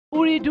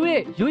Uridu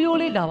ရဲ့ရိုးရိုး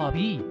လေးလာပါ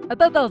ပြီအ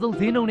သက်တောင်ဆုံး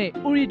ဈေးနှုန်းနဲ့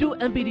Uridu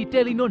MPD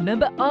Telenor နံ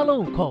ပါတ်အား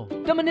လုံးကိုခေါ်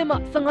10မိနစ်မှ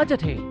15ချ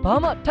က်ထဲဘာ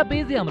မှထပ်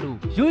ပေးစရာမလို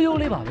ရိုးရိုး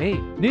လေးပါပဲ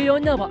နေရော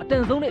ညပါအတ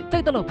န်ဆုံးနဲ့ကြို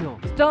က်တဲ့လောက်ပြော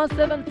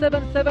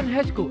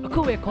 *777# ကိုအ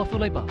ခုပဲခေါ်ဆို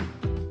လိုက်ပါ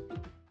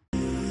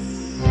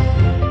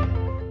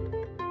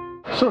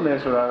စွန့်နေ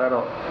ဆိုတာက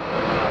တော့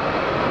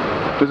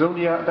တစုံတ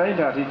ရာအတိုင်းအ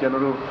တာအထိကျွန်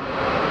တော်တို့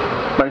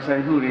ပိုင်ဆို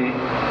င်မှုတွေ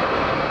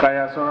ကာယ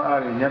ဆွမ်း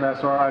အားတွေဉာဏ်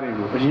ဆွမ်းအားတွေ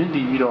ကိုအရင်တ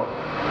ည်ပြီးတော့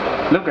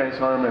လုပ်ကိုင်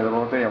ဆောင်ရမယ်သ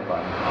ဘောတည့်ရောက်ပါ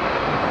တယ်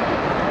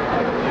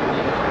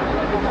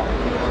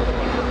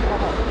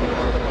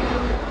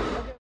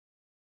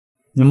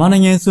မြန်မာနို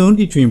င်ငံစုံ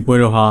တီထွင်ပွဲ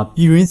တော်ဟာပြ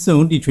ည်ရင်းစုံ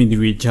တီထွင်သူ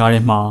တွေကြားထဲ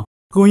မှာ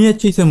ကိုယ့်ရဲ့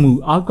ချိတ်ဆက်မှု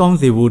အားကောင်း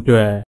စေဖို့အတွ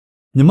က်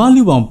မြန်မာ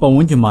လူပေါင်းပတ်ဝ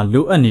န်းကျင်မှာ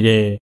လိုအပ်နေ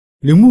တဲ့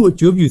လူမှုအ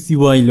ကျိုးပြုစီး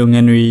ပွားရေးလုပ်င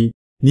န်းတွေ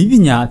နည်းပ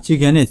ညာအခြေ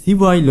ခံတဲ့စီး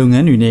ပွားရေးလုပ်င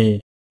န်းတွေနဲ့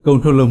ကုန်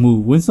ထုတ်လုပ်မှု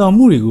ဝန်ဆောင်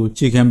မှုတွေကိုအ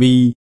ခြေခံ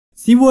ပြီး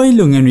စီးပွားရေး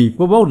လုပ်ငန်းတွေ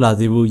ပေါ်ပေါက်လာ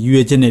စေဖို့ရည်ရွ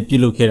ယ်ချက်နဲ့ပြု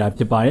လုပ်ခဲ့တာ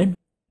ဖြစ်ပါတယ်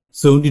။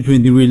စုံတီထွင်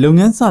သူတွေလုပ်င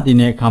န်းစတင်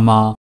တဲ့အခါမှာ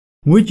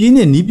ငွေကြေး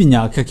နဲ့နည်းပ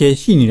ညာအခက်အခဲ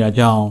ရှိနေတာ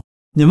ကြောင့်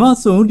မြန်မာ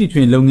စုံတီထွ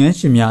င်လုပ်ငန်း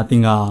ရှင်များအသ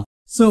င်းက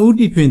စွန့်ဦး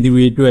တီထွင်သူ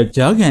တွေအတွက်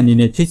ကြားခံအနေ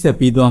နဲ့ချိတ်ဆက်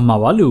ပေးသွားမှာ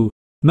ပါလို့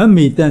မတ်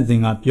မေတန့်စ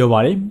င်ကပြောပါ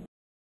တယ်ဒီ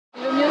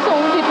လိုမျိုးစွ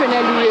န့်ဦးတီထွင်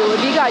တဲ့လူတွေကိုအ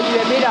ဓိကရည်ရွ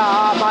ယ်ပေးတာ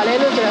ကဘာလဲ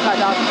လို့ဆိုတဲ့အခါ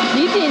ကျတော့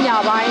ဒီပညာ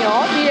ပိုင်းရော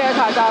ပြီးတဲ့အ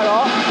ခါကျ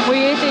တော့ငွေ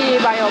ရေးကြေး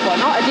ရေးပိုင်းရောပေါ့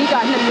နော်အဓိက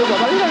နှစ်မျိုးပေါ့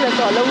ဘာလို့လဲ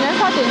ဆိုတော့လုပ်ငန်း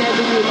စတင်တဲ့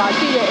လူတွေမှာ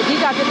ရှိတဲ့အဓိ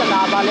ကပြဿနာ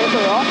ကဘာလဲ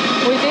ဆိုတော့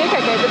ငွေကြေးခ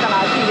က်ခဲပြဿနာ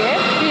ရှိတယ်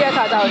ပြီးတဲ့အ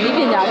ခါကျတော့ဒီပ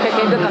ညာခက်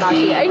ခဲပြဿနာ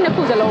ရှိတယ်အဲ့ဒီနှစ်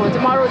ခုစလုံးကိုကျ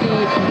မတို့ဒီ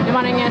မြန်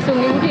မာနိုင်ငံစုံ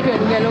ငင်းဦးတီထွင်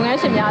လူငယ်လုပ်ငန်း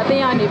ရှင်များအသ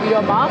င်းကနေပြီး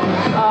တော့မှ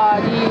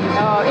ဒီ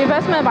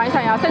investment ဘိုင်း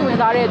ဆိုင်ရာစိတ်ဝင်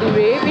စားတဲ့သူ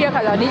တွေပြီးတဲ့အ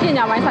ခါကျတော့ဒီပ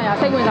ညာဘိုင်းဆိုင်ရာ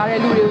စိတ်ဝင်စားတဲ့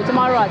လူတွေကိုကျမ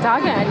တို့ကဂျား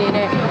ကန်အနေ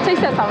နဲ့ချိတ်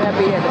ဆက်ဆောင်ရွက်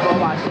ပေးတဲ့သဘော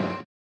ပါရှင်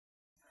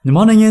မြန်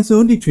မာနိုင်ငံစုံ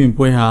တီထွင်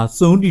ပွဲဟာ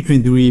စုံတီထွင်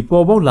သူတွေ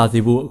ပေါ်ပေါက်လာစေ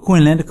ဖို့အခွ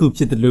င့်အလမ်းတစ်ခု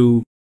ဖြစ်တယ်လို့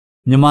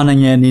မြန်မာနို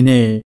င်ငံအနေ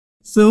နဲ့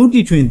စုံ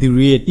တီထွင်သူ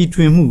တွေရဲ့တီ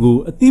ထွင်မှုကို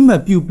အတိမ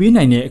တ်ပြုပေး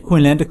နိုင်တဲ့အခွ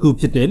င့်အလမ်းတစ်ခု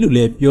ဖြစ်တယ်လို့လ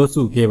ည်းပြော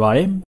ဆိုခဲ့ပါတ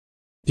ယ်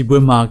။ဒီပွဲ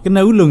မှာကန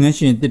ဦးလုပ်ငန်း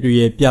ရှင်တစ်တွေ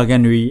ရဲ့ပြက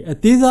န်းတွေအ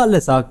သေးစားလ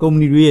က်စားကုမ္ပ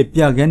ဏီတွေရဲ့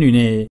ပြကန်းတွေ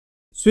နဲ့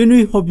ဆွေး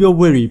နွေးဟောပြော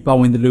ပွဲတွေပါ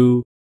ဝင်တယ်လို့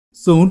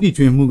စုံတီ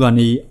ထွင်မှုက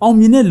နေအောင်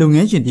မြင်တဲ့လုပ်င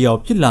န်းရှင်တယောက်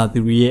ဖြစ်လာသူ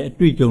တွေရဲ့အ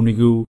တွေ့အကြုံတွေ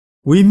ကို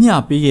ဝေမျှ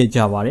ပေးခဲ့ကြ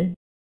ပါတယ်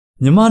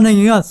။မြန်မာနိုင်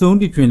ငံကစုံ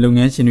တီထွင်လုပ်င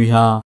န်းရှင်တွေ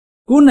ဟာ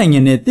ကိုယ်နိုင်ငံ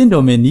နဲ့တင့်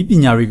တော်မဲ့နည်းပ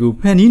ညာတွေကို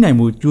ဖန်တီးနိုင်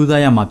မှုကြိုး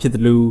စားရမှာဖြစ်တ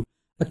ယ်လို့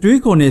အတွေး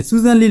ခေါ်နဲ့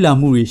စူးစမ်းလေ့လာ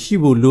မှုတွေရှိ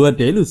ဖို့လိုအပ်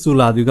တယ်လို့ဆို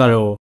လာသူက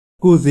တော့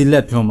ကိုစီလ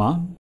က်ထွန်းပါ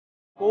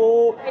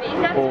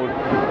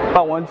ပ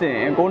တ်ဝန်းကျင်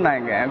ကိုယ်နို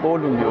င်ငံကို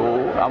လူမျိုး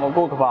အမ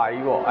ကိုကဘာ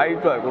ကြီးပေါ့အဲ့ဒီ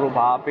အတွက်ကိုတို့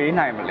ဘာပေး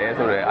နိုင်မလဲ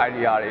ဆိုတဲ့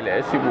idea တွေလ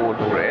ည်းရှိဖို့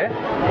လိုတယ်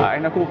အဲ့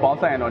နှစ်ခုပေါင်း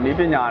ဆက်ရင်တော့နည်း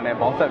ပညာနဲ့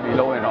ပေါင်းဆက်ပြီး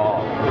လုပ်ရင်တော့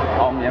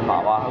အောင်မြင်မှာ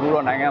ပါအခု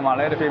တော့နိုင်ငံမှာ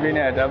လည်းတဖြည်းဖြည်း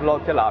နဲ့ develop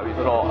ဖြစ်လာပြီ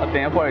ဆိုတော့အသ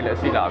င်းအဖွဲ့တွေလည်း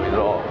ရှိလာပြီဆို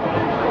တော့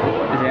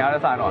အရင်ကတ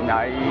ည်းကဆိုင်တော့အ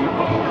များကြီး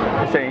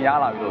အချိန်ရ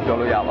လာပြီလို့ပြော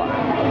လို့ရပါတ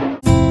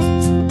ယ်